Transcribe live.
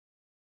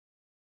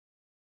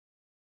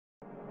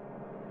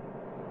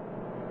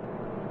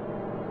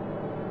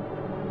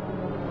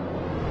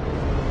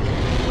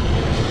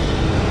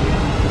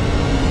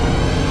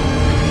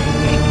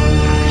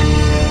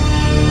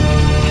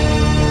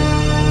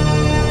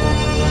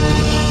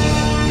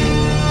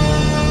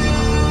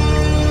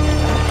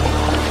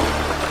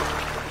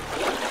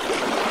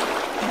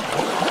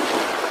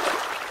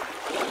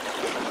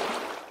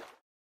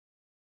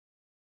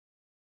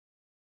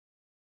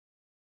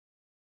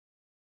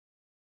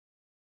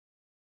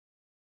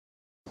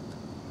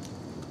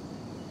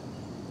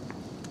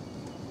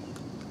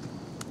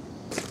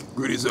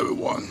Greetings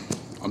everyone,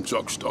 I'm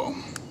Chucc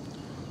Stone.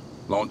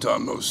 Long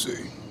time no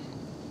see.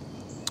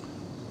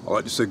 I'd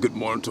like to say good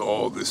morning to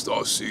all the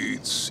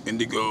Starseeds,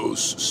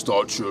 Indigos,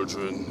 Star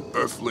Children,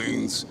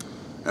 Earthlings,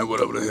 and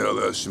whatever the hell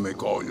else you may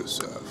call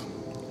yourself.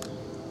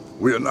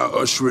 We are now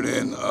ushering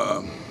in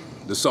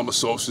the summer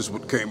solstice,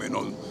 which came in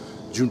on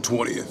June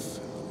 20th,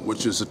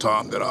 which is a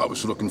time that I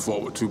was looking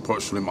forward to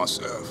personally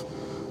myself.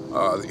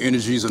 The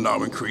energies are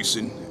now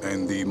increasing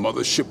and the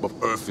mothership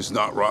of Earth is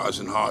now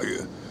rising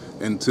higher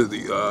into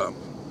the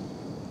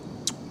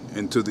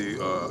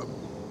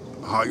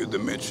higher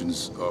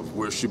dimensions of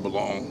where she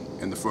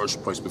belonged in the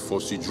first place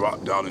before she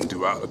dropped down in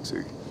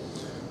duality.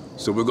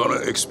 So we're going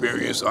to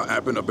experience an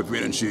amping up of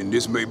energy, and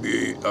this may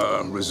be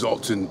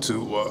resulting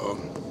to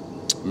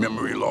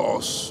memory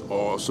loss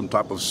or some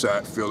type of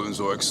sad feelings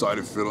or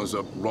excited feelings,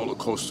 a roller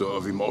coaster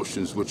of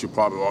emotions, which you're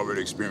probably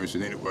already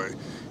experiencing anyway.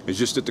 It's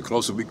just that the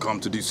closer we come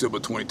to December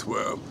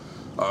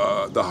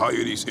 2012, the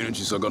higher these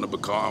energies are going to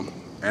become,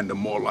 and the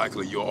more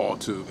likely you are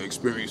to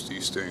experience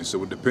these things.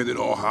 So depending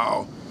on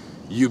how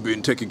you've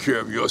been taking care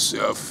of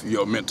yourself,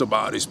 your mental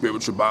body,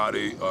 spiritual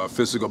body,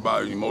 physical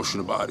body,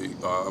 emotional body,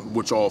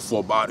 which all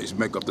four bodies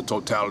make up the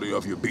totality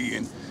of your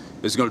being,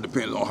 it's going to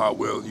depend on how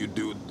well you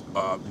do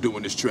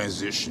doing this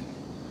transition.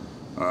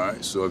 All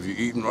right, so if you're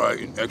eating right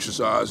and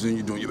exercising,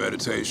 you're doing your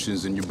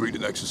meditations and your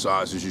breathing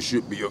exercises, you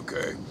should be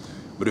okay.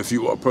 But if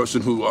you are a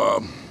person who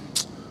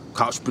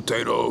couch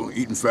potato,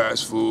 eating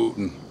fast food,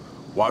 and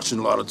watching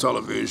a lot of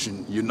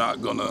television, you're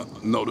not gonna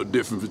know the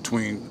difference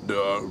between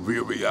the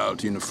real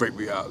reality and the fake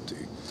reality.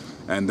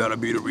 And that'll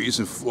be the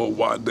reason for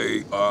why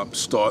they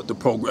start the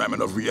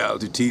programming of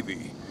reality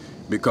TV.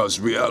 Because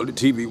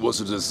reality TV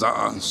was a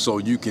design so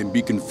you can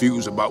be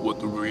confused about what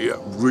the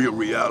real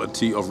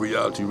reality of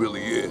reality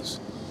really is.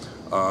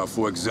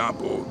 For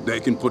example, they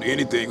can put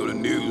anything on the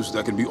news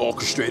that can be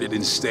orchestrated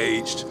and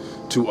staged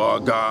to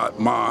guide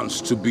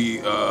minds to be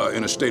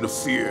in a state of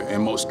fear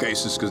in most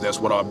cases, because that's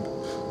what our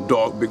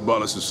dark big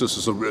brothers and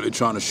sisters are really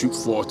trying to shoot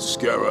for, to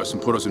scare us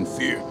and put us in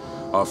fear.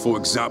 For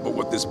example,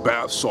 with this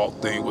bath salt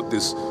thing, with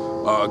this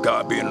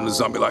guy being in a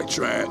zombie-like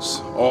trance,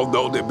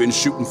 although they've been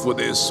shooting for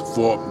this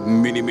for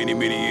many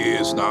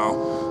years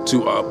now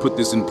to put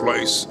this in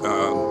place.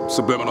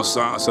 Subliminal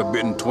signs have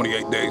been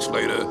 28 days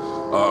later,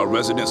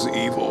 Residence of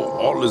Evil,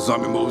 all the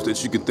zombie movies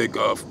that you can think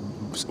of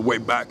way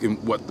back in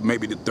what,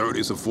 maybe the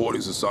 30s or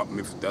 40s or something,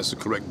 if that's the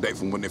correct date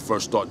from when they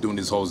first started doing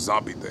this whole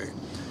zombie thing.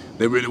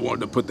 They really wanted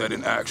to put that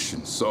in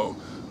action. So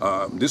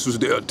this was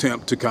their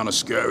attempt to kind of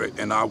scare it.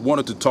 And I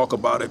wanted to talk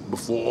about it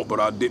before, but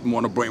I didn't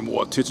want to bring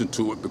more attention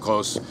to it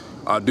because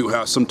I do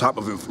have some type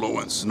of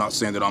influence. Not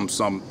saying that I'm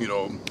some,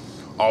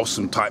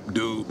 awesome type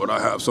dude, but I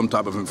have some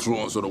type of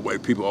influence on the way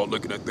people are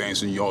looking at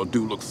things, and y'all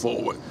do look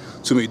forward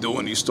to me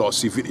doing these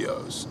Starseed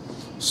videos.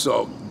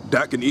 So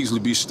that can easily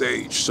be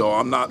staged. So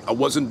I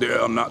wasn't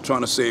there. I'm not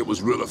trying to say it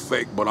was real or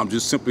fake, but I'm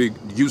just simply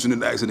using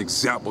it as an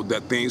example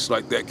that things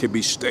like that can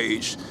be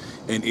staged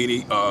in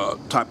any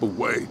type of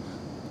way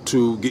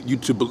to get you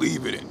to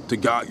believe in it, to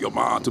guide your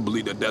mind to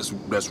believe that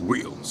that's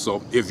real.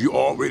 So if you're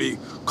already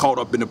caught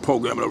up in the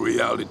programming of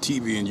reality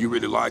TV and you're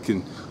really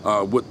liking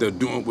what they're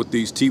doing with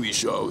these TV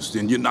shows,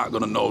 then you're not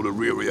going to know the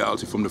real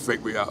reality from the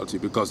fake reality,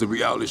 because the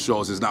reality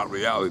shows is not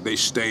reality. They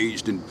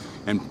staged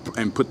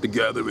and put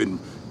together, and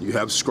you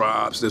have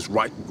scribes that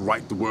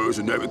write the words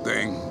and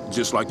everything,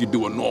 just like you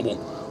do a normal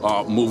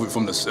movie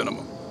from the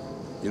cinema.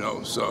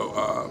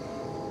 So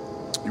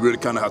you really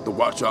kind of have to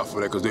watch out for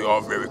that, because they are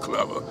very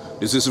clever.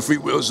 This is a free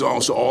will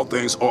zone, so all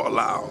things are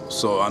allowed.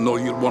 So I know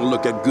you want to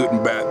look at good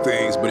and bad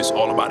things, but it's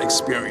all about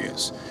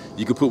experience.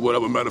 You can put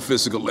whatever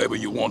metaphysical label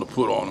you want to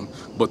put on them,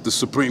 but the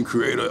Supreme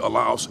Creator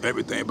allows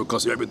everything,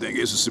 because everything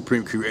is a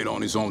Supreme Creator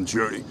on his own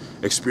journey,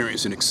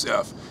 experiencing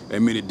itself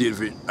and many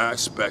different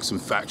aspects and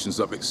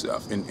factions of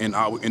itself in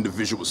our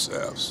individual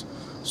selves.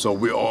 So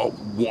we're all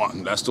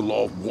one. That's the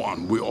law of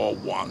one. We're all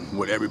one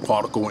with every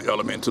particle and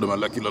element to the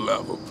molecular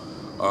level.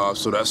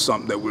 So that's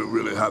something that we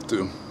really have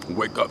to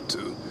wake up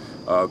to.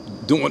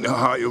 Doing the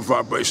higher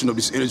vibration of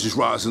these energies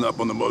rising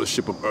up on the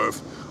mothership of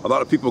Earth, a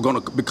lot of people are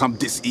going to become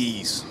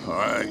diseased, all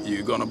right?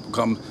 You're going to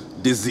become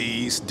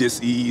diseased.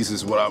 Disease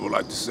is what I would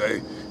like to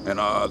say. And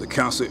the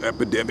cancer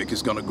epidemic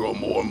is going to grow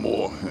more and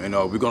more. And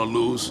we're going to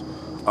lose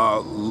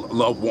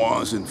loved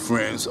ones and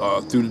friends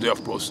through the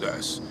death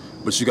process.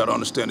 But you got to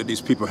understand that these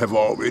people have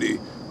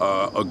already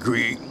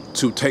agreed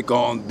to take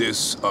on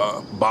this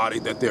body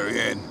that they're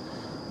in,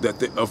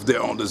 of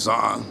their own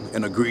design,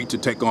 and agreed to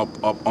take up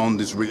on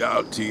this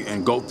reality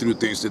and go through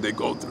things that they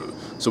go through.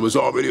 So it's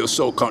already a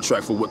soul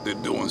contract for what they're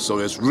doing. So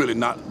it's really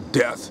not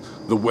death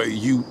the way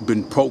you've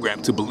been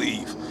programmed to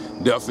believe.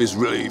 Death is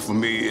really, for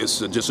me, it's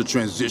just a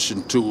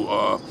transition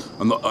to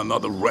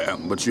another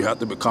realm. But you have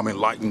to become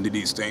enlightened to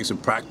these things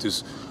and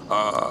practice,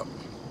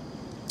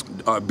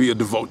 be a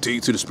devotee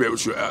to the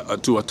spiritual,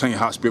 to attain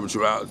high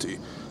spirituality.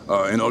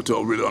 In order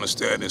to really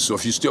understand it. So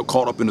if you're still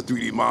caught up in the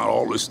 3D mind,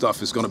 all this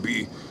stuff is going to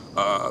be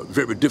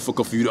very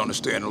difficult for you to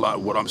understand. A lot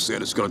of what I'm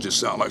saying is going to just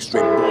sound like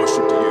straight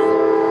bullshit to you.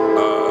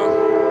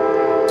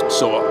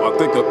 So I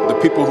think the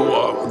people who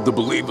are the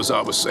believers, I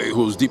would say,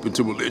 who's deep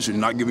into religion,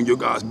 not giving you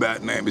guys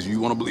bad names. If you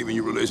want to believe in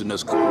your religion,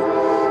 that's cool.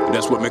 And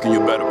that's what making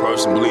you a better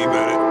person. Believe in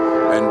it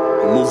and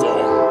move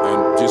on,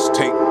 and just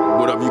take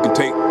whatever you can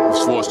take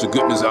as far as the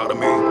goodness out of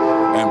me,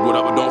 and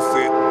whatever don't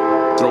fit,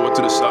 throw it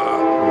to the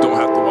side. Don't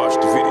have to watch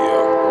the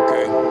video,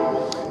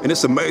 okay? And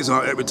it's amazing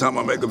how every time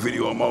I make a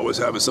video, I'm always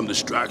having some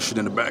distraction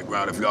in the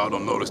background. If y'all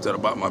don't notice that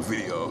about my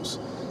videos,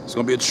 it's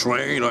gonna be a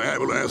train or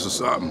ambulance or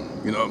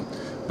something, you know.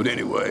 But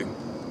anyway,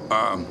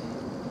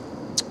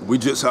 we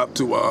just have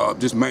to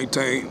just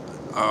maintain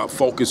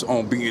focus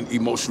on being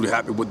emotionally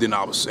happy within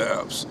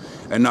ourselves,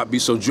 and not be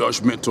so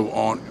judgmental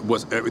on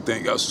what's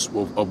everything else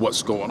of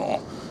what's going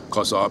on.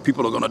 Because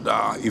people are gonna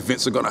die,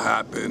 events are gonna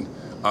happen,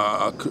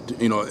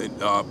 you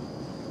know.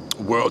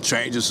 World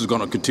changes is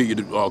going to continue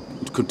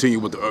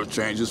with the earth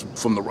changes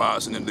from the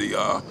rising and the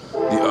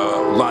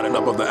lining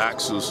up of the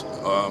axis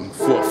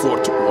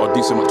for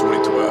December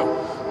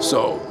 2012.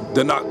 So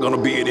there not going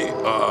to be any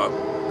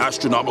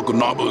astronomical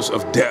numbers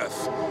of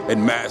death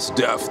and mass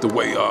death the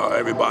way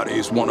everybody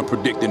is want to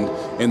predict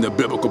in the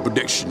biblical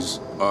predictions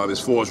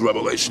as far as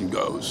Revelation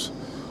goes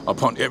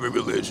upon every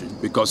religion,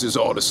 because it's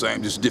all the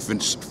same, just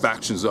different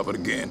factions of it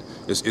again.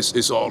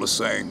 It's all the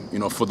same, you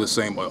know, for the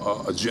same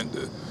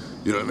agenda.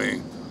 You know what I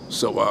mean?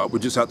 So we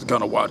just have to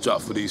kind of watch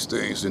out for these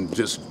things and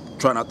just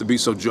try not to be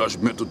so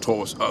judgmental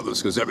towards others,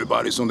 because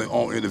everybody's on their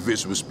own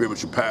individual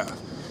spiritual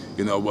path.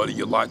 You know, whether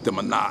you like them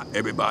or not,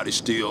 everybody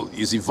still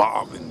is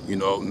evolving, you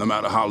know, no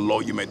matter how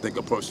low you may think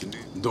a person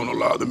is. Don't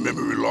allow the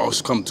memory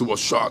loss come to a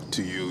shock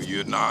to you.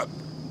 You're not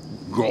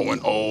growing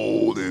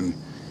old, and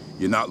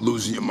you're not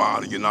losing your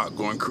mind, and you're not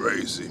going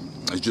crazy.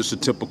 It's just a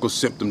typical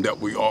symptom that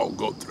we all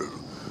go through.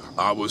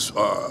 I was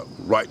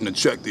writing a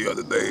check the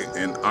other day,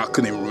 and I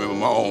couldn't even remember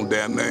my own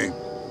damn name.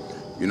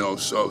 You know,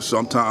 so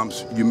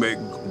sometimes you may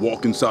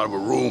walk inside of a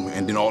room,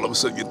 and then all of a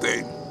sudden you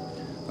think,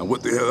 now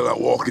what the hell did I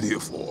walk in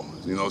here for?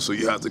 You know, so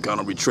you have to kind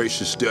of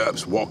retrace your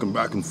steps, walking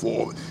back and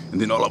forth,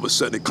 and then all of a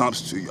sudden it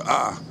comes to you,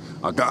 I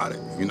got it,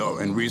 you know,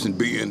 and reason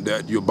being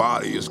that your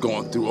body is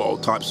going through all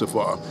types of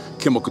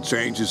chemical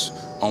changes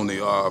on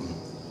the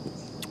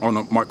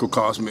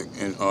microcosmic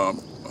and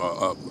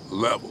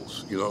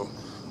levels, you know.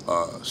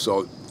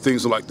 So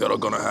things like that are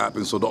gonna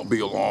happen, so don't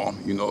be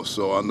alarmed, you know.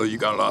 So I know you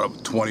got a lot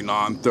of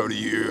 29,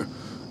 30-year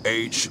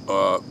age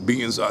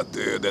beings out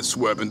there that's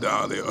swerving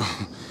down there.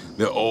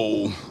 They're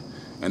old,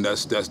 and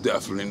that's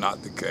definitely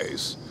not the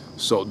case.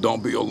 So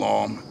don't be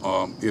alarmed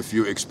if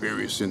you're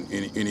experiencing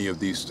any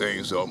of these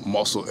things,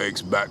 muscle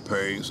aches, back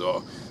pains,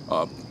 or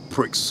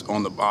pricks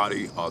on the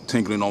body,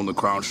 tingling on the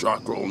crown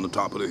chakra on the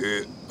top of the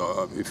head,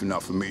 if you're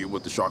not familiar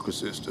with the chakra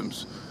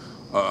systems.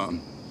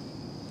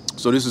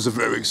 So this is a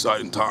very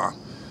exciting time.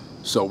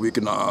 So we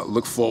can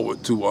look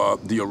forward to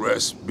the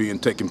arrest being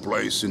taking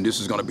place, and this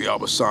is going to be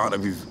our sign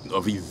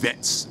of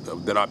events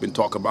that I've been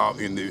talking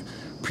about in the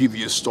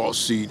previous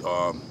Starseed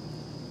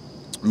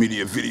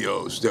Media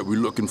videos, that we're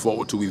looking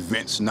forward to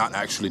events, not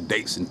actually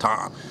dates and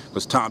time,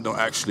 because time don't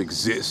actually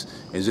exist.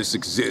 It just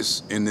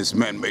exists in this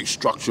man-made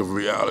structure of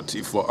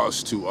reality for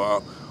us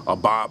to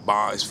abide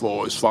by, as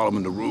far as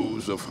following the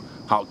rules of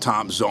how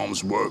time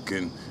zones work,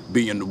 and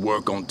being to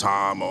work on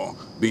time, or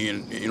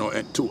being, you know,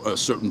 to a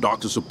certain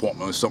doctor's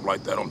appointment or something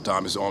like that on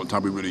time. It's the only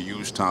time we really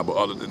use time. But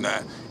other than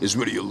that, it's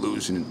really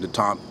illusion. The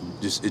time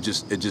it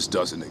just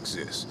doesn't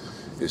exist.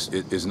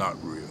 It's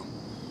not real,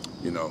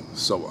 you know.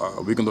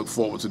 So we can look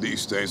forward to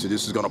these things, and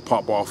this is going to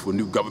pop off with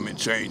new government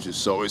changes.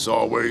 So it's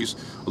always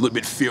a little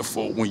bit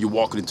fearful when you're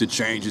walking into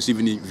changes,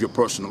 even in your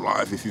personal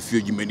life. If you feel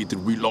you may need to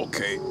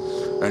relocate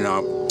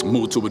and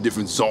move to a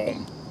different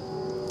zone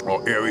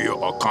or area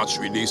or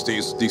country, these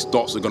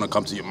thoughts are going to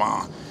come to your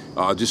mind.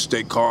 Just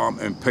stay calm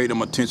and pay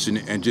them attention,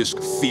 and just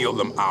feel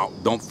them out.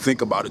 Don't think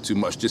about it too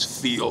much. Just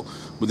feel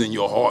within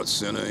your heart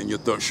center and your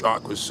third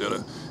chakra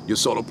center, your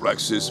solar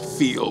plexus.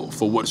 Feel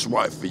for what's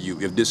right for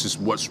you, if this is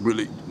what's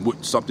really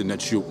something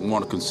that you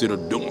want to consider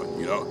doing,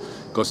 you know.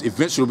 Because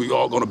eventually we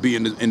all going to be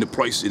in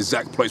the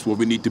exact place where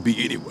we need to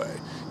be anyway,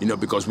 you know,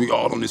 because we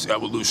all on this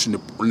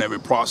evolutionary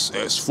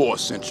process for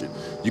ascension.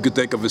 You could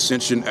think of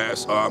ascension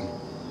as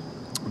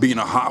being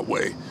a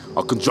highway,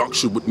 a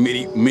conjunction with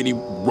many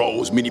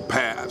roads, many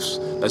paths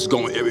that's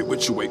going every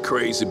which way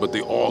crazy, but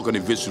they all going to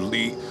eventually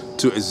lead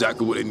to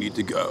exactly where they need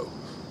to go,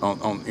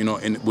 you know,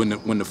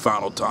 when the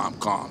final time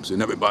comes,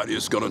 and everybody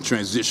is going to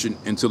transition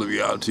into the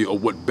reality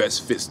of what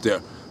best fits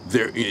their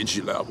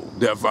energy level,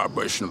 their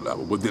vibrational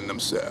level within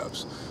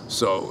themselves.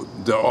 So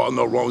there are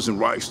no wrongs and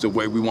rights the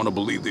way we want to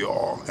believe they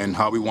are, and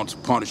how we want to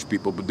punish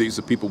people. But these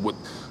are people with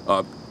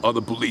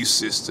other belief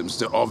systems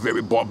that are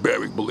very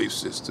barbaric belief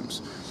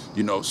systems.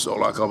 You know, so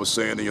like I was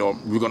saying, you know,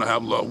 we're going to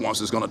have loved ones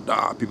that's going to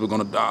die. People are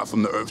going to die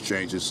from the earth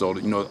changes. So,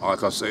 you know,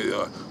 like I say,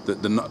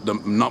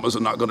 the numbers are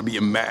not going to be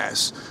in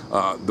mass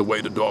the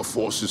way the dark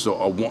forces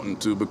are wanting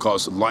to,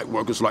 because light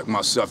workers like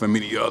myself and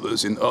many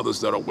others, and others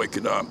that are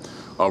waking up,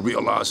 are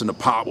realizing the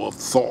power of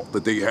thought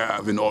that they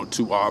have in order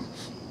to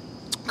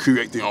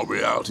create their own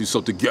reality.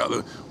 So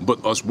together,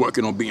 but us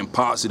working on being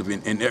positive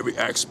in every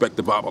aspect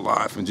of our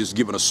life, and just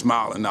giving a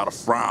smile and not a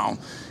frown,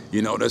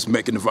 You know, that's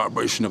making the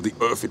vibration of the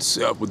earth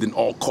itself within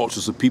all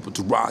cultures of people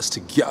to rise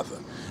together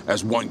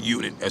as one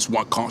unit, as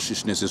one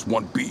consciousness, as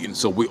one being.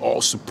 So we're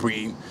all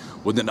supreme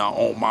within our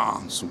own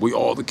minds. We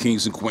all the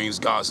kings and queens,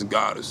 gods and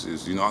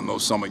goddesses. You know, I know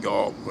some of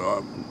y'all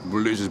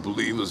religious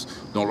believers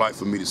don't like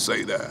for me to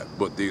say that,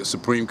 but the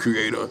supreme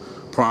creator,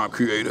 prime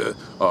creator,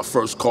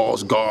 first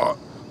cause, God,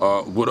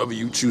 whatever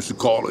you choose to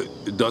call it,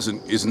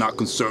 is not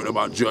concerned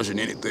about judging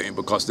anything,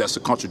 because that's a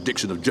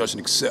contradiction of judging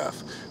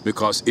itself,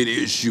 because it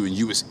is you and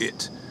you is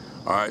it.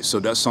 All right, so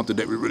that's something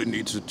that we really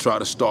need to try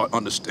to start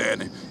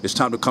understanding. It's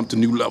time to come to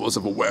new levels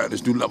of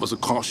awareness, new levels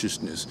of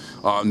consciousness,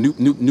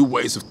 new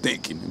ways of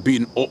thinking,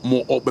 being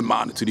more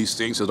open-minded to these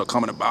things that are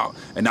coming about,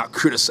 and not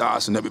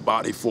criticizing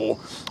everybody for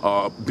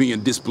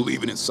being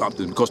disbelieving in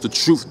something, because the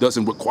truth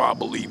doesn't require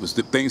believers.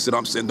 The things that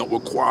I'm saying don't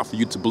require for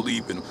you to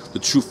believe in. The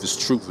truth is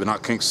truth, and I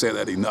can't say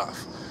that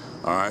enough.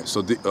 All right, so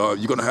you're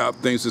going to have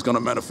things that's going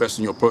to manifest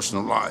in your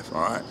personal life,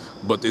 all right?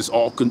 But it's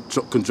all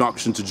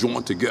conjunction to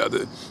join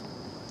together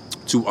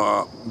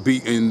to be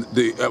in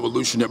the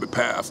evolutionary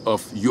path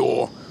of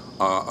your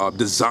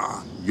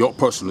design, your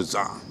personal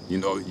design. You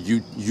know,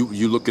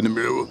 you look in the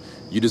mirror,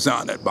 you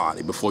design that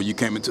body before you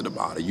came into the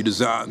body. You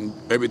design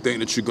everything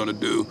that you're going to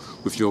do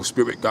with your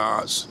spirit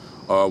guides,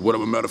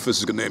 whatever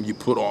metaphysical name you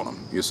put on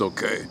them. It's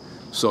okay.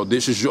 So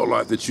this is your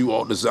life that you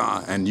all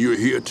design, and you're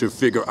here to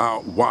figure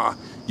out why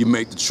you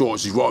make the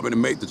choice. You've already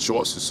made the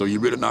choices, so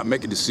you're really not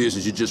making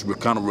decisions. You're just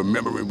kind of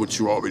remembering what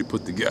you already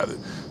put together.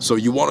 So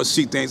you want to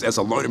see things as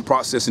a learning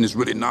process, and it's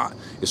really not.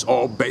 It's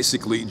all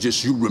basically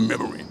just you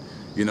remembering.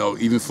 You know,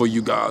 even for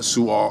you guys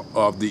who are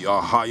of the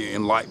higher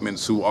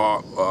enlightenments, who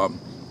are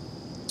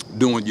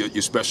doing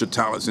your special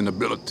talents and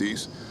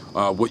abilities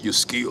with your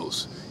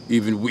skills.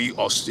 Even we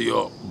are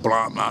still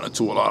blind-minded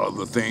to a lot of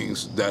the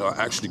things that are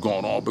actually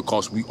going on,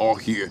 because we are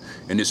here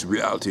in this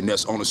reality, and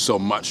there's only so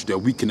much that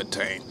we can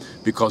attain,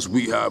 because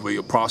we have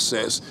a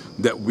process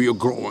that we are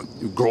growing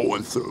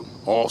through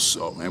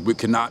also, and we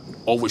cannot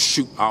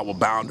overshoot our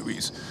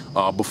boundaries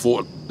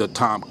before the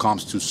time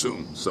comes too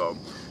soon. So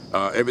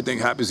everything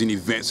happens in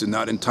events and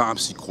not in time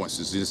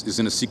sequences. It's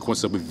in a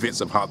sequence of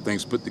events of how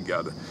things put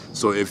together.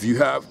 So if you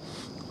have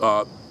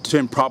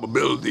 10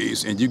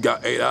 probabilities and you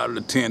got 8 out of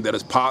the 10 that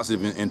is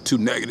positive and 2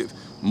 negative,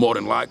 more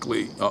than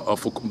likely,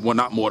 well,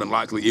 not more than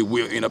likely, it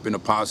will end up in a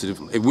positive,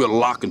 it will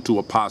lock into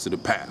a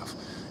positive path.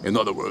 In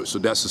other words, so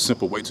that's a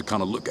simple way to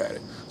kind of look at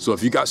it. So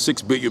if you got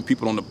 6 billion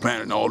people on the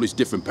planet and all these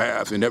different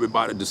paths, and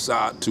everybody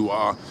decide to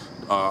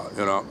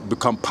you know,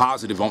 become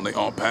positive on their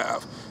own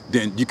path,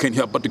 then you can't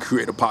help but to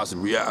create a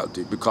positive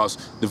reality, because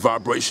the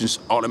vibrations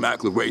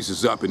automatically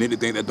raises up, and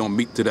anything that don't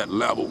meet to that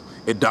level,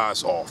 it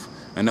dies off.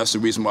 And that's the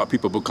reason why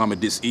people become at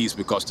disease,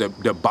 because their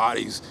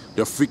bodies,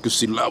 their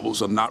frequency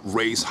levels are not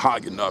raised high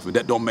enough. And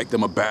that don't make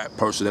them a bad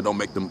person. That don't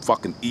make them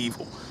fucking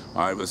evil.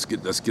 All right, let's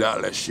get out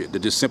of that shit. That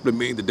just simply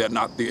means that they're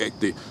not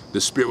the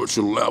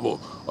spiritual level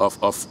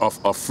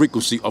of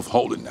frequency of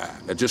holding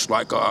that. They're just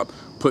like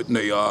putting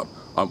a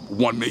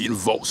 1 million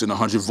volts in a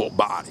 100-volt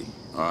body.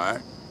 All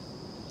right,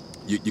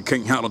 you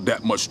can't handle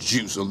that much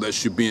juice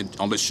unless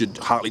you're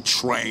highly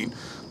trained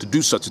to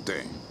do such a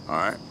thing. All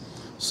right,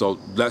 so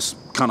let's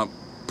kind of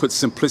put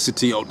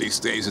simplicity on these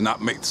things and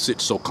not make shit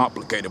so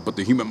complicated. But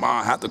the human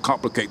mind has to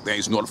complicate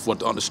things in order for it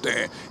to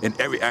understand. In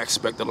every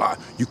aspect of life,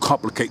 you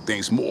complicate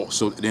things more.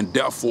 So then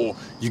therefore,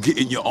 you get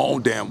in your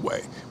own damn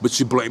way, but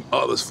you blame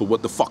others for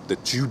what the fuck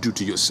that you do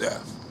to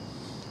yourself.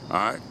 All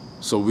right?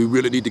 So we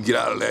really need to get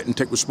out of that and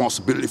take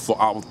responsibility for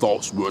our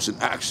thoughts, words,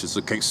 and actions.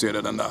 I can't say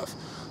that enough.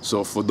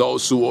 So for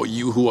those who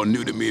are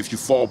new to me, if you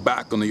fall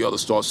back on the other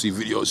Starseed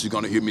videos, you're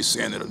gonna hear me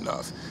saying it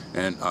enough.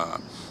 And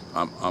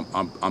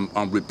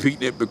I'm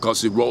repeating it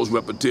because it rolls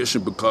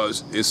repetition,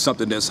 because it's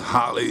something that's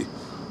highly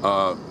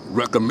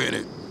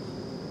recommended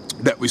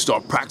that we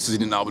start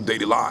practicing in our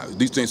daily lives.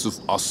 These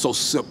things are so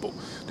simple.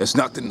 There's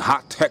nothing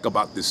high tech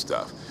about this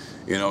stuff,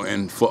 you know.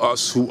 And for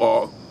us who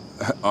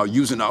are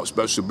using our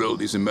special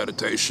abilities in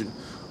meditation,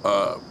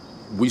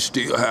 we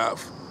still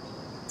have,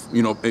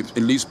 you know, at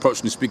least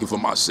personally speaking for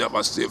myself,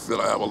 I still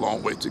feel I have a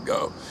long way to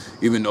go,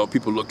 even though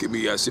people look at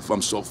me as if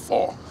I'm so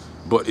far.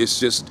 But it's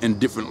just in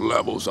different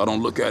levels. I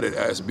don't look at it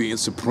as being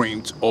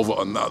supreme over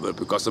another,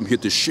 because I'm here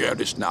to share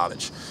this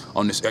knowledge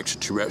on this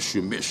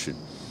extraterrestrial mission.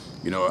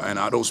 You know, and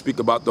I don't speak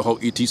about the whole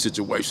ET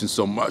situation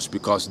so much,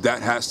 because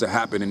that has to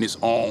happen in its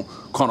own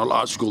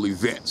chronological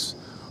events.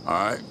 All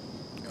right,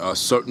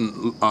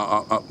 certain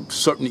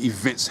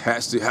events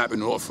has to happen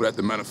in order for that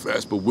to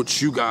manifest. But what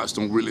you guys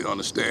don't really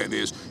understand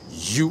is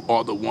you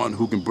are the one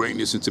who can bring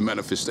this into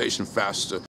manifestation faster